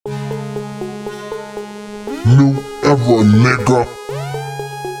New ever, nigga.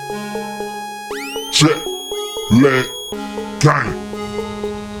 Jet lag gang.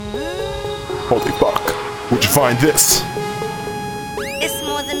 Holy fuck, where'd you find this? It's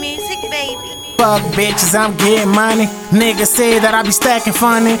more the music, baby. Fuck bitches, I'm getting money. Niggas say that I be stacking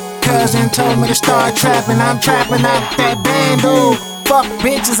funny. Cousin told me to start trapping, I'm trapping out that bando. Fuck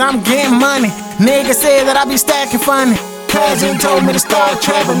bitches, I'm getting money. Niggas say that I be stacking funny. Cousin told me to start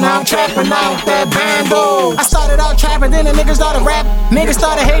trapping, now I'm trapping out that bando. I started out trapping, then the niggas started rapping. Niggas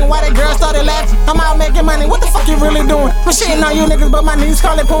started hating while the girls started laughing. I'm out making money, what the fuck you really doing? I'm shitting on you niggas, but my knees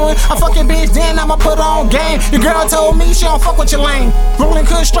call it pulling. I fuck your bitch, then I'ma put her on game. Your girl told me she don't fuck with your lane. Rolling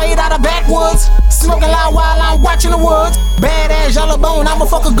good straight out of backwoods. Smoking loud while I'm watching the woods. Badass yellow bone, I'ma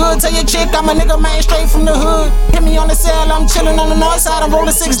fuck a good. Tell your chick I'm a nigga man straight from the hood. Hit me on the cell, I'm chillin' on the north side. I'm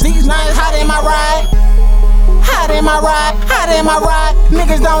rolling 6Ds, nice, hot in my ride. Hot in my ride, hot in my ride.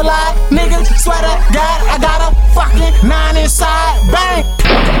 Niggas don't lie, niggas swear to God I got a fucking 9 inside. Bang!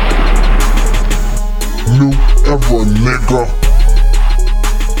 New ever, nigga.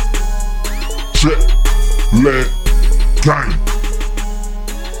 Jet lag gang.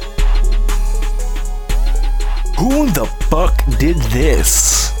 Who the fuck did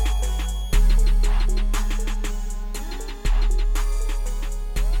this?